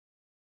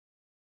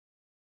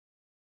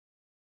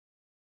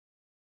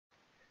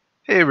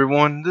Hey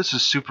everyone, this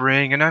is Super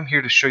Ang, and I'm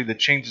here to show you the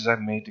changes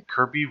I've made to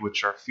Kirby,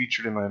 which are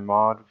featured in my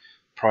mod,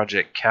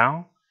 Project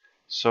Cow.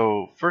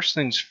 So, first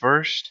things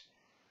first,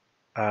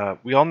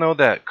 we all know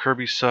that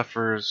Kirby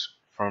suffers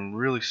from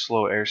really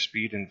slow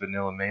airspeed in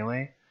Vanilla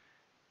Melee,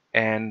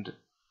 and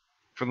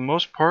for the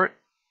most part,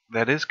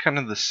 that is kind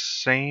of the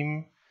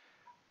same.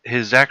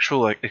 His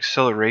actual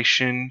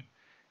acceleration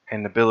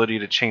and ability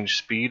to change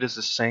speed is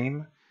the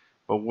same,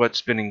 but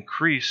what's been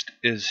increased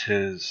is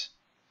his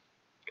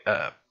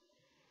uh,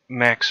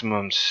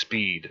 maximum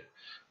speed.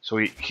 So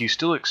he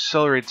still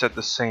accelerates at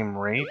the same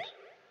rate,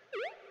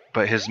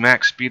 but his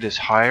max speed is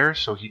higher,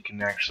 so he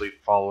can actually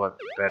follow up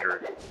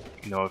better,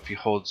 if he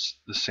holds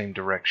the same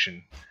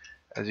direction.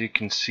 As you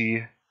can see,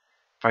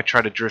 if I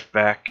try to drift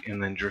back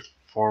and then drift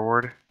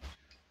forward,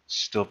 it's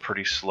still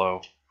pretty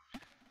slow.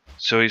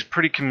 So he's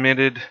pretty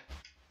committed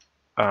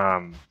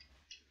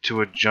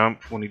to a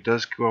jump when he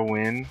does go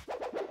in.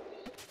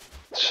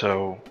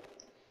 So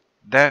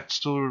that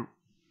still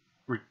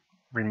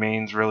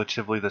remains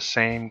relatively the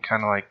same,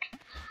 kind of like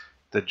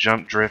the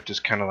jump drift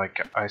is kind of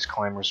like Ice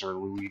Climbers or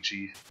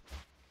Luigi.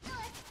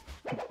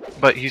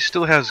 But he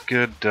still has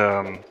good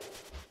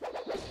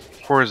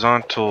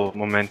horizontal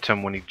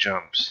momentum when he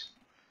jumps.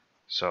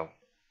 So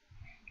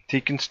he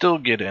can still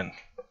get in.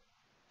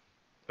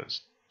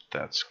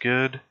 That's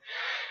good.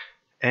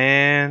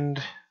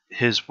 And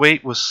his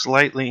weight was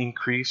slightly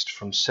increased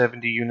from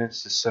 70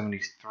 units to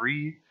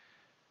 73.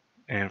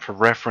 And for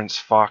reference,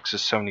 Fox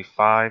is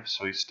 75,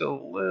 so he's still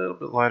a little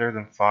bit lighter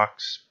than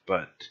Fox,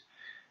 but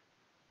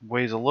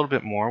weighs a little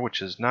bit more, which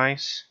is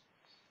nice.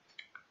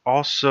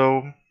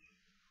 Also,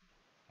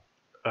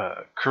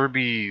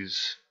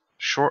 Kirby's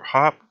short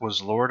hop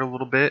was lowered a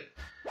little bit,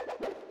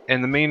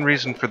 and the main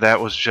reason for that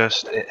was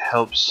just it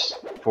helps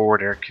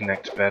forward air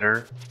connect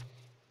better.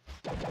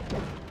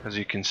 As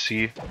you can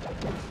see,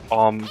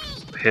 all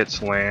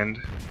hits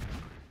land,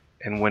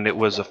 and when it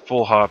was a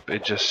full hop,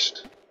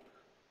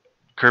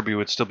 Kirby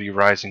would still be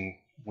rising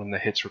when the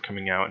hits were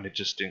coming out, and it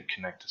just didn't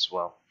connect as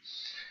well.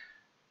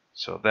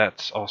 So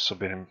that's also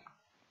been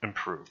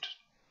improved.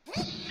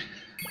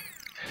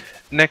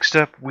 Next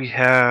up, we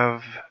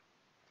have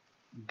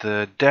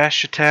the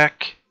dash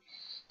attack.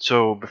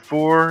 So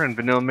before in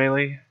Vanilla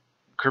Melee,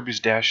 Kirby's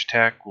dash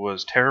attack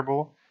was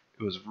terrible.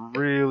 It was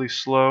really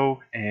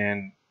slow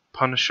and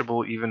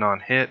punishable even on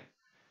hit,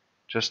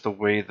 just the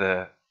way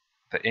the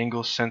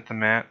angle sent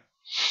them at.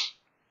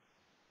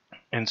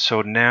 And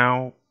so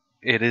now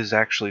it is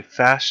actually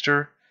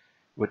faster,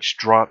 which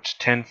dropped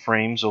 10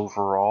 frames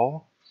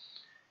overall,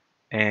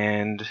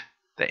 and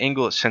the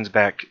angle it sends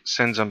back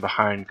sends them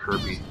behind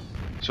Kirby.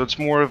 So it's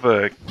more of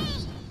a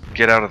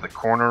get out of the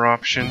corner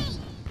option.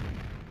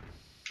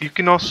 You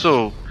can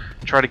also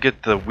try to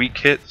get the weak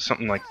hit,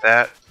 something like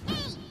that,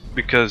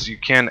 because you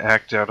can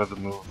act out of the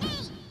move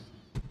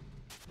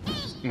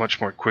much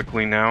more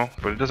quickly now,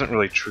 but it doesn't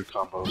really true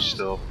combo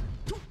still.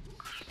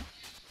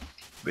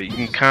 But you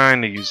can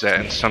kind of use that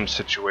in some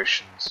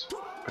situations,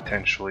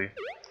 potentially.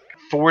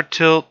 Forward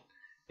tilt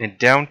and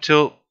down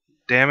tilt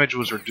damage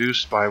was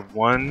reduced by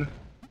 1.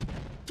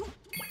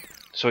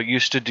 So it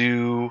used to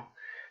do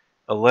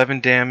 11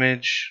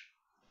 damage,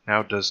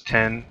 now it does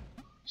 10.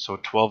 So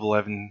 12,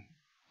 11,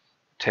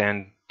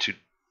 10 to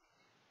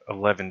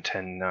 11,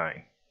 10, 9.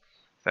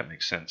 If that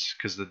makes sense,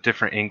 because the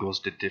different angles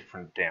did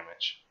different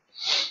damage.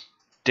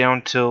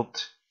 Down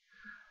tilt,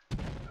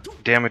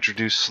 damage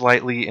reduced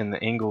slightly and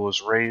the angle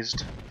was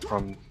raised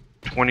from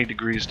 20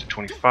 degrees to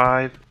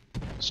 25.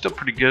 Still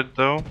pretty good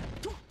though.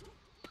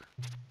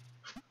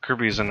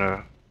 Kirby's in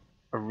a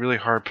really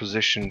hard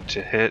position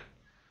to hit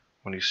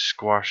when he's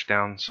squashed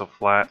down so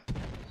flat.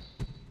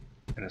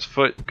 And his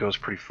foot goes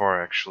pretty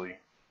far actually.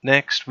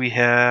 Next we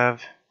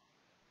have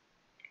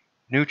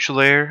Neutral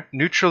Air.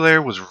 Neutral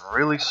Air was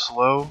really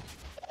slow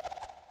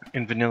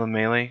in Vanilla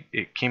Melee.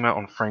 It came out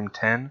on frame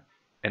 10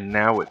 and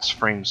now it's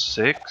frame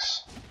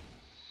 6.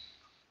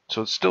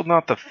 So it's still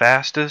not the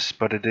fastest,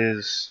 but it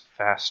is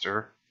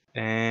faster.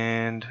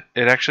 And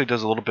it actually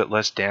does a little bit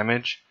less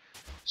damage,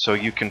 so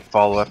you can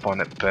follow up on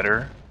it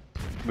better.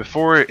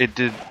 Before it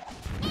did,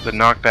 the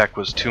knockback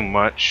was too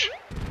much,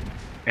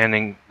 and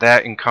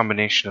in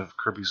combination of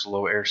Kirby's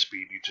low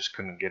airspeed, you just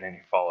couldn't get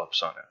any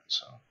follow-ups on it.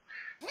 So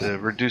the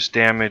reduced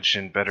damage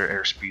and better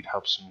airspeed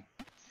helps him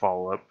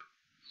follow up.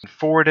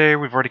 Forward air,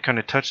 we've already kind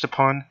of touched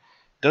upon.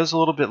 Does a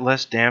little bit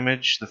less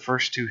damage. The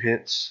first 2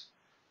 hits,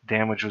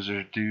 damage was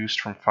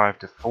reduced from 5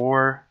 to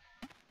 4,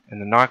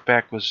 and the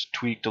knockback was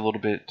tweaked a little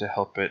bit to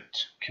help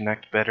it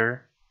connect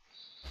better.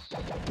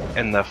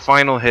 And the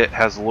final hit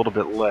has a little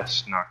bit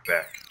less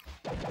knockback.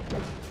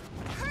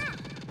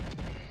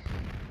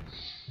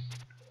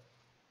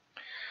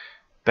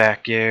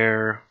 Back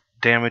air,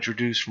 damage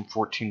reduced from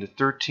 14 to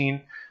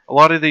 13. A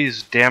lot of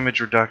these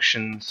damage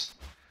reductions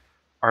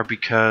are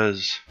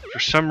because for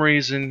some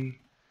reason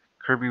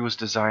Kirby was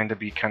designed to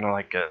be kind of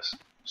like a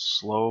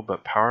slow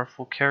but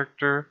powerful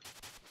character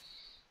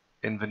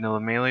in Vanilla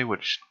Melee,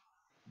 which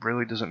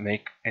really doesn't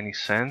make any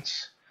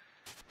sense.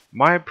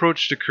 My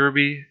approach to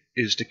Kirby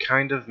is to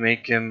kind of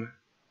make him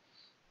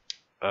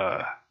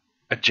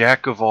a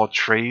jack of all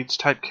trades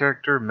type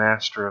character,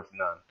 master of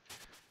none.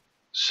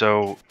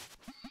 So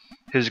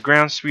his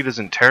ground speed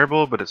isn't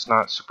terrible, but it's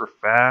not super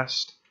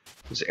fast.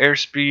 His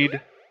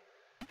airspeed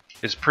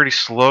is pretty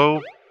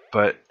slow,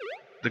 but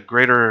the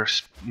greater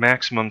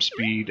maximum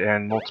speed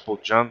and multiple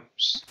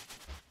jumps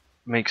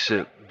makes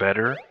it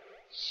better.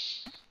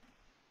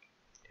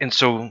 And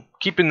so,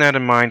 keeping that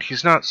in mind,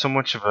 he's not so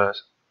much of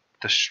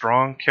the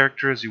strong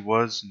character as he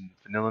was in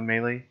Vanilla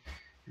Melee.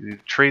 He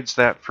trades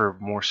that for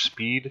more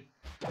speed.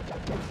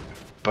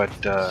 But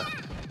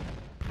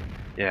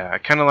yeah, I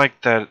kind of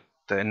like the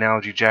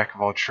analogy jack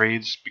of all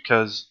trades,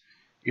 because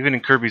even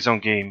in Kirby's own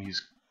game,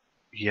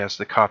 he has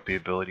the copy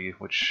ability,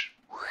 which,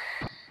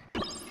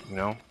 you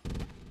know,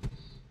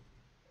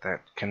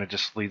 that kind of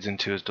just leads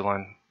into his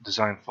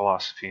design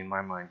philosophy in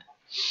my mind.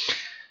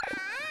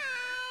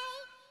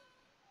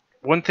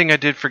 One thing I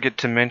did forget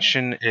to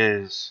mention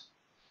is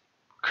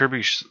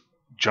Kirby's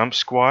jump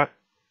squat.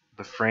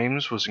 The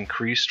frames was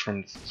increased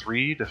from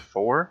 3 to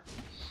 4.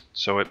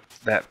 So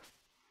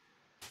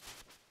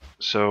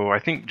I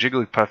think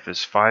Jigglypuff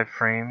is 5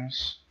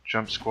 frames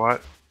jump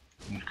squat,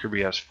 and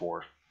Kirby has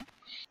 4.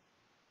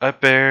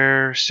 Up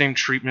air, same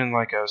treatment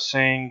like I was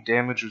saying.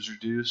 Damage was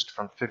reduced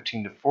from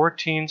 15 to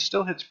 14.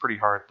 Still hits pretty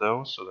hard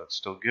though, so that's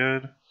still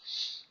good.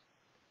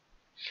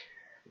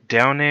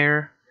 Down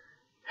air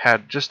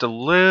had just a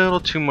little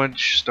too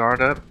much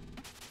startup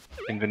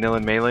in Vanilla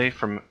Melee.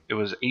 It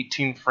was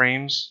 18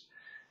 frames.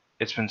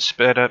 It's been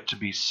sped up to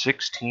be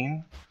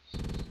 16.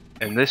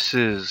 And this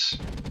is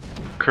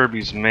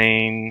Kirby's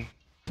main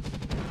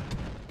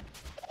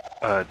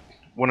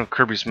one of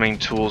Kirby's main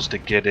tools to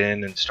get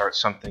in and start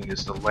something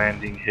is the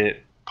landing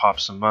hit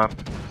pops them up,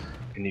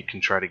 and you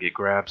can try to get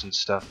grabs and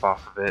stuff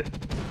off of it.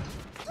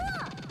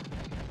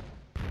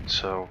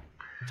 So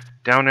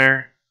down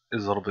air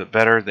is a little bit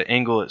better. The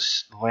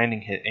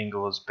landing hit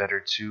angle is better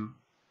too.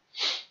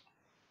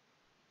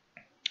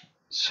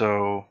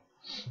 So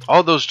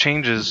all those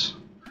changes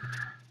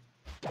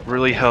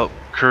really help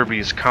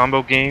Kirby's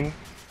combo game.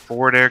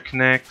 Forward air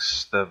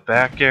connects, the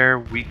back air,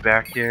 weak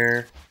back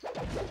air,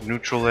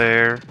 neutral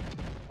air,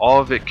 all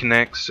of it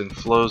connects and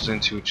flows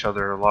into each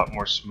other a lot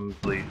more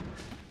smoothly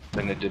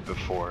than it did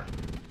before.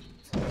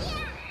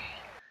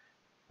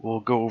 We'll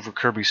go over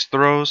Kirby's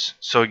throws.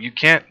 So you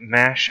can't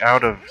mash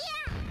out of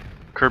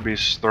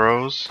Kirby's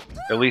throws,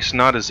 at least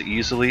not as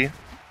easily.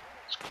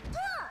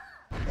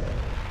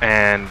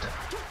 And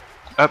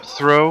up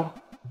throw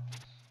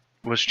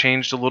was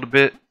changed a little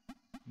bit.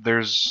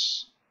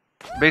 There's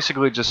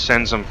basically just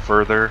sends them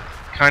further,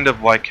 kind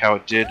of like how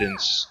it did in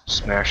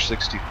Smash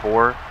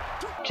 64.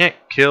 Can't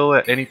kill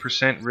at any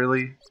percent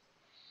really,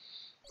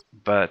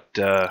 but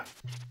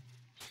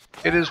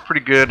it is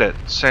pretty good at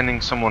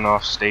sending someone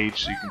off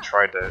stage so you can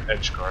try to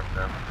edge guard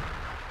them.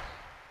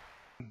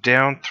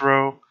 Down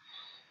throw,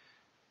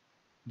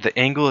 the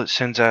angle it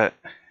sends at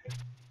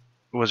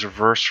was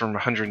reversed from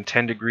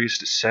 110 degrees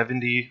to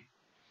 70.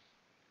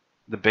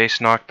 The base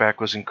knockback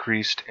was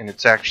increased, and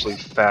it's actually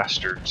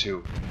faster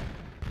too.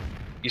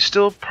 You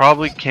still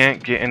probably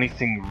can't get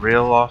anything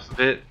real off of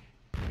it.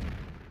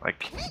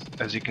 Like,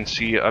 as you can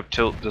see, up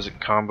tilt doesn't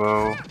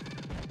combo.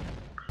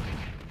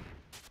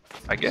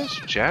 I guess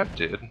jab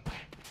did.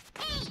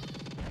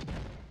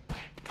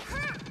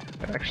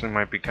 That actually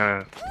might be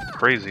kind of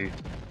crazy.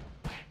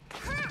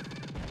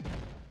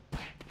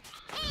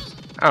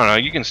 I don't know,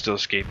 you can still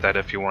escape that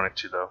if you wanted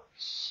to though.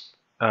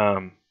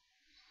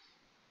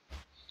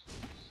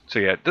 So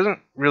yeah, it doesn't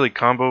really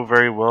combo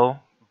very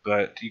well,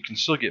 but you can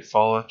still get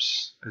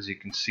follow-ups, as you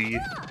can see.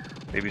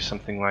 Maybe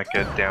something like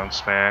a down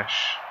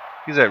smash.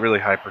 He's at really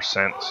high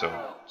percent,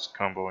 so it's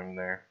comboing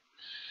there.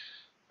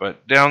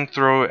 But down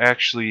throw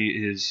actually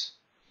is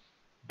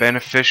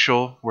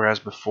beneficial, whereas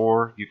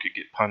before you could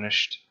get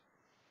punished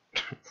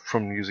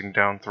from using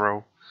down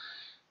throw,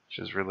 which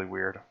is really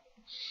weird.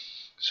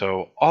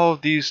 So all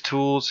of these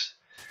tools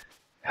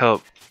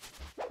help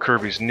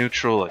Kirby's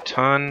neutral a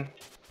ton.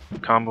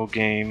 Combo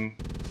game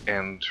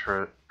and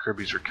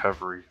Kirby's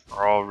recovery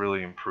are all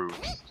really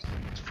improved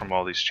from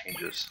all these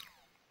changes.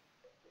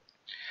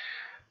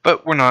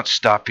 But we're not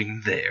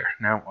stopping there,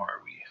 now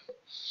are we?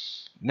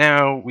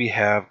 Now we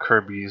have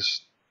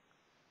Kirby's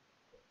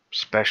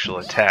special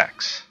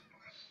attacks.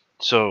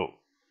 So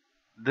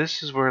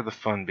this is where the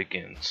fun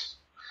begins.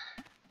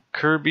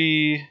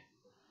 Kirby,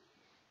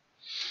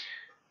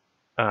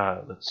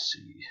 let's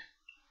see.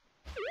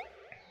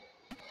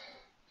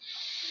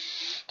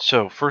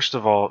 So first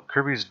of all,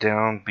 Kirby's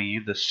down B,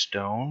 the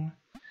stone.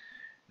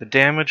 The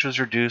damage was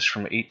reduced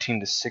from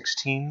 18 to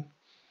 16.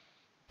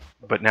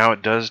 But now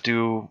it does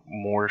do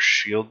more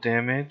shield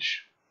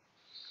damage,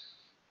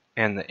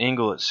 and the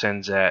angle it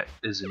sends at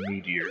is a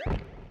meteor.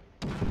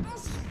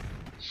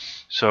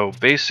 So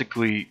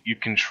basically you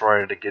can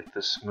try to get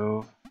this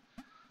move.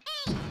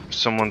 If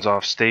someone's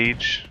off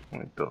stage,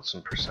 let me build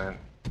some percent.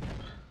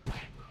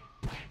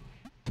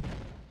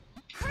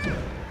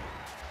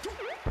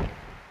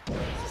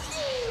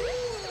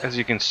 As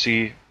you can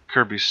see,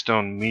 Kirby's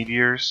stone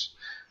meteors,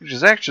 which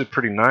is actually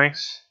pretty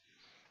nice,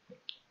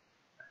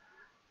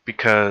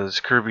 because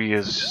Kirby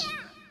is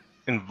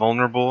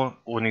invulnerable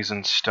when he's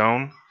in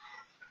stone,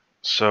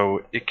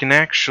 so it can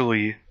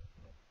actually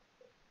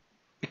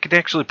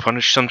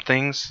punish some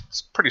things.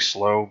 It's pretty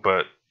slow,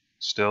 but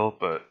still,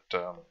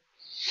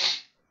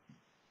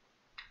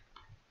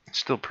 it's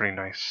still a pretty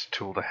nice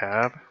tool to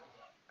have.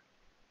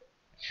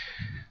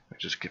 I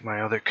just get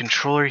my other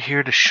controller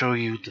here to show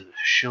you the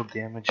shield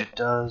damage it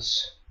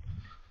does.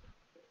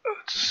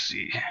 Let's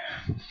see.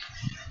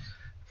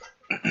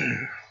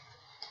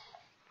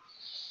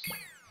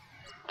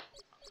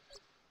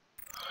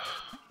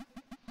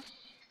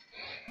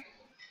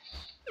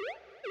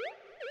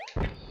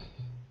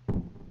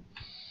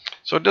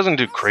 So it doesn't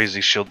do crazy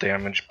shield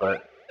damage,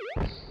 but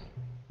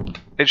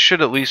it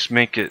should at least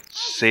make it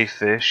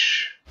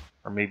safe-ish,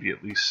 or maybe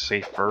at least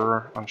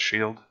safer on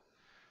shield.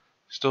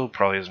 Still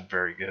probably isn't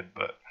very good,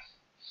 but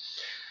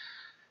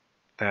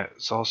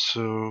that's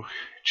also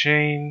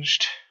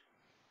changed.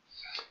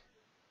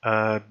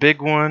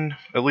 Big one,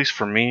 at least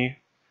for me,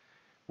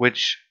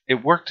 which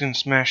it worked in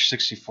Smash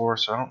 64,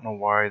 so I don't know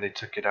why they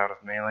took it out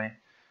of Melee,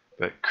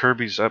 but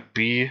Kirby's up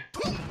B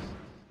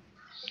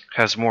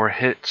has more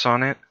hits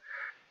on it.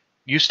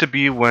 Used to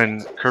be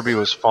when Kirby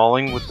was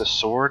falling with the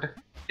sword,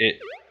 the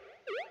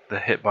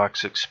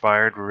hitbox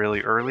expired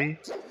really early.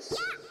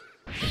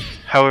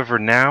 However,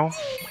 now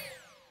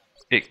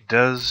the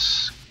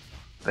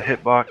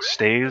hitbox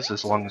stays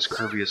as long as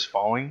Kirby is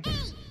falling,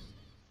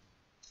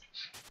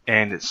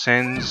 and it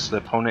sends the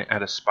opponent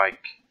at a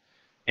spike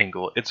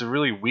angle. It's a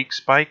really weak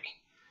spike,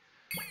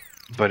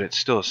 but it's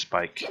still a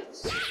spike.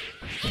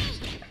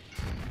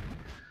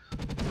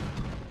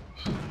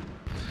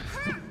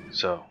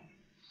 So,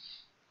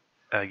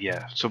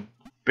 yeah. So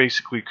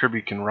basically,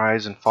 Kirby can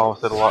rise and fall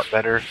with it a lot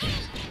better.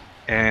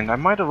 And I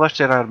might have left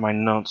it out of my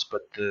notes,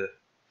 but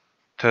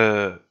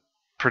the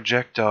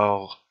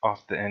projectile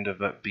off the end of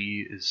that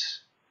B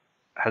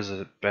has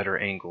a better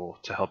angle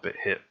to help it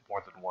hit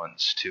more than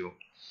once too.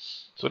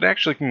 So it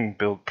actually can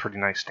build pretty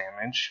nice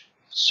damage.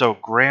 So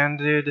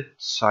granted,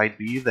 side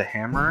B, the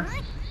hammer,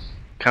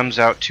 comes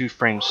out 2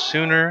 frames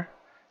sooner.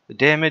 The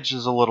damage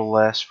is a little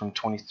less, from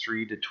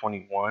 23 to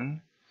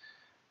 21,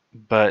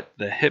 but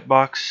the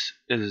hitbox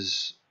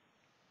is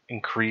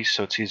increased,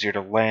 so it's easier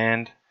to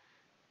land,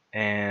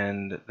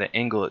 and the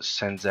angle it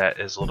sends at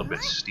is a little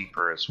bit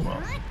steeper as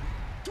well.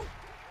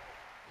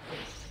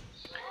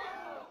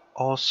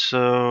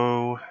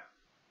 Also,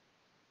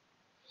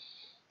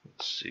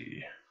 let's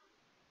see.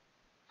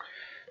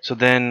 So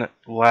then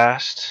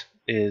last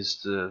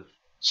is the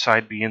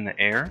side B in the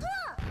air.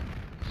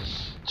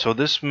 So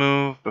this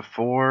move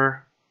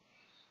before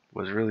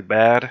was really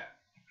bad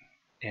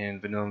in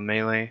vanilla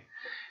Melee.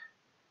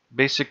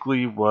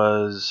 Basically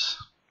was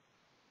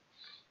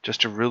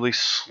just a really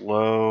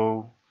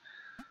slow,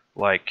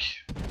 like,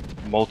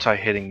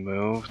 multi-hitting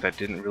move that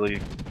didn't really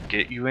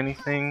get you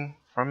anything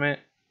from it,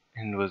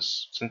 and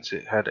since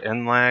it had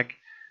end lag,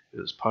 it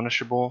was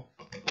punishable.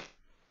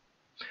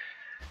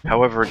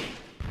 However,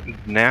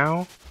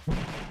 now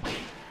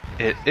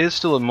it is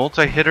still a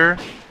multi-hitter,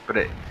 but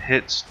it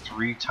hits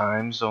 3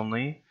 times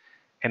only,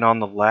 and on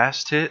the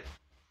last hit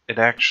it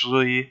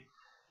actually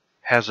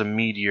has a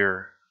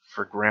meteor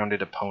for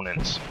grounded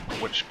opponents,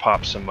 which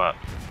pops them up.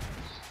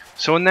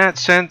 So in that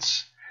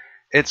sense,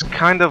 it's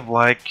kind of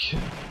like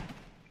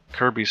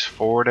Kirby's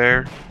forward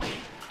air,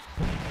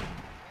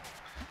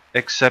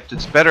 except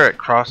it's better at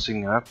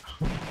crossing up,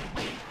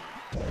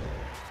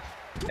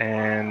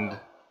 and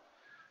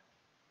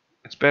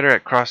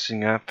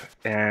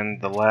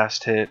the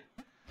last hit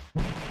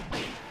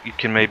you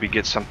can maybe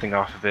get something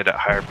off of it at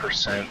higher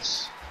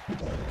percents,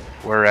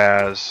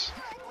 whereas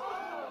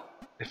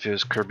if it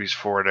was Kirby's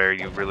forward air,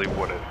 you really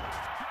wouldn't.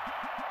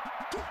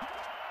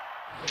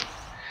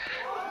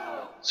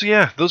 So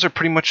yeah, those are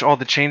pretty much all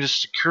the changes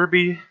to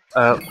Kirby.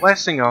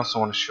 Last thing I also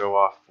want to show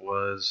off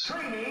was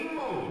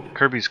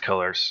Kirby's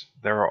colors.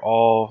 They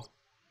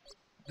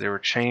were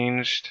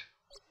changed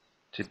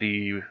to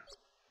be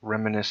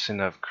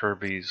reminiscent of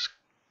Kirby's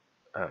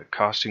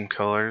costume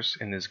colors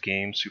in his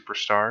game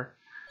Superstar.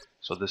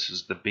 So this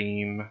is the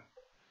beam.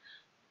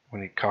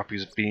 When he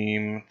copies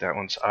beam, that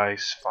one's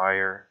ice,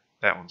 fire,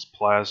 that one's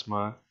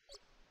plasma.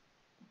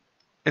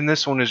 And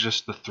this one is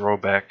just the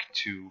throwback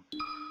to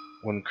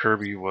when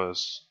Kirby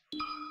was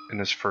in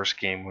his first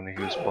game, when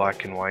he was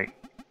black and white.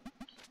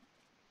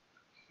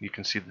 You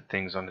can see the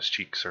things on his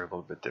cheeks are a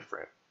little bit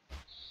different.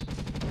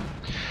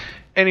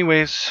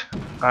 Anyways,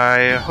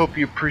 I hope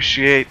you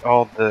appreciate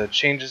all the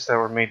changes that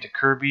were made to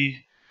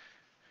Kirby.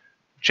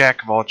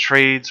 Jack of all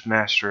trades,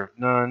 master of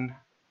none.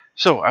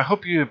 So I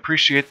hope you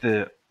appreciate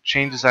the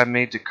changes I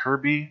made to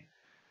Kirby.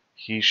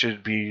 He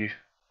should be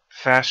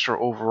faster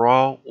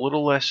overall, a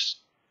little less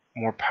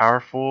more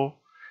powerful,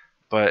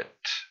 but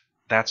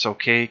that's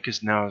okay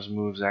because now his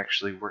moves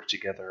actually work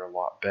together a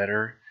lot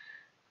better.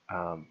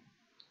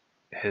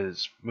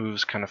 His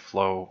moves kind of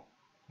flow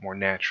more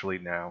naturally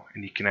now,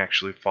 and he can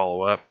actually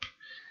follow up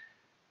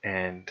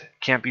and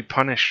can't be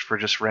punished for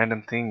just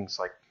random things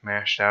like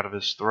mashed out of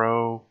his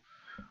throw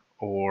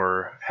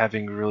or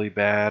having really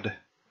bad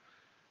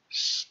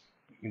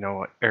you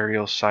know,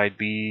 aerial side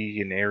B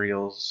and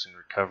aerials and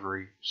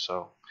recovery.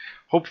 So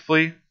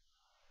hopefully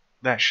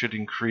that should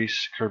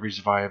increase Kirby's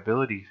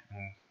viability.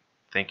 And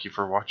thank you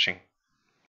for watching.